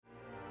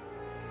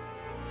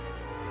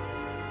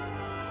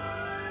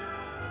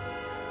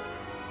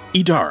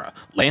Idara,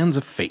 Lands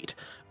of Fate,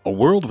 a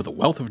world with a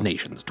wealth of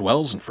nations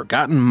dwells in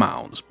forgotten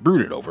mounds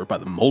brooded over by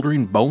the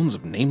moldering bones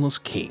of nameless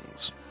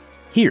kings.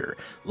 Here,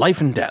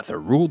 life and death are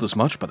ruled as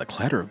much by the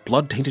clatter of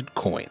blood-tainted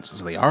coins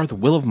as they are the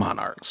will of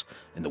monarchs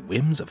and the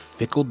whims of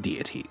fickle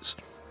deities.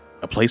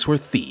 A place where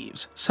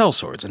thieves,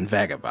 sellswords, and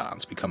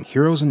vagabonds become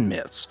heroes and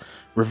myths,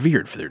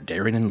 revered for their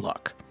daring and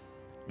luck.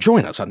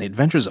 Join us on the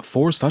adventures of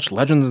 4 such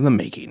legends in the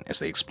making as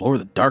they explore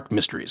the dark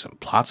mysteries and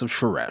plots of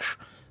Shoresh,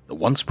 the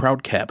once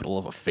proud capital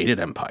of a fated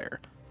empire.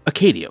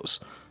 Akadios,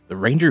 the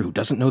ranger who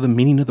doesn't know the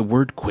meaning of the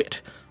word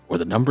quit, or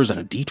the numbers on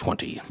a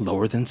d20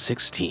 lower than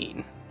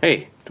 16.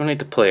 Hey, don't hate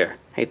the player,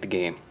 hate the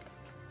game.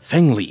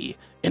 Feng Li,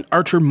 an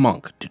archer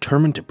monk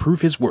determined to prove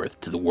his worth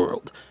to the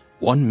world,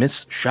 one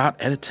missed shot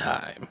at a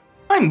time.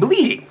 I'm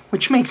bleeding,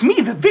 which makes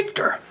me the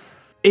victor.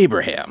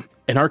 Abraham,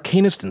 an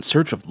arcanist in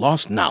search of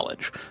lost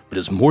knowledge, but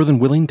is more than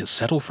willing to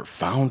settle for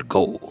found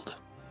gold.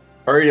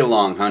 Hurry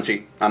along,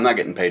 Hunchy. I'm not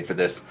getting paid for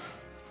this.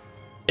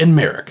 And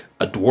Merrick,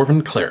 a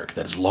dwarven cleric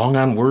that is long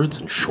on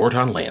words and short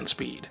on land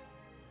speed.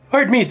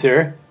 Pardon me,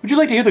 sir. Would you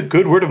like to hear the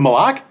good word of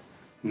Malak?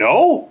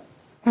 No?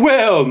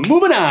 Well,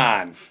 moving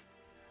on.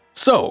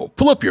 So,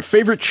 pull up your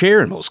favorite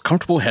chair and most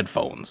comfortable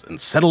headphones and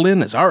settle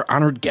in as our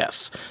honored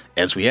guests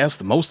as we ask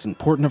the most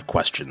important of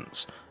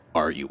questions.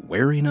 Are you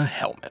wearing a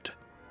helmet?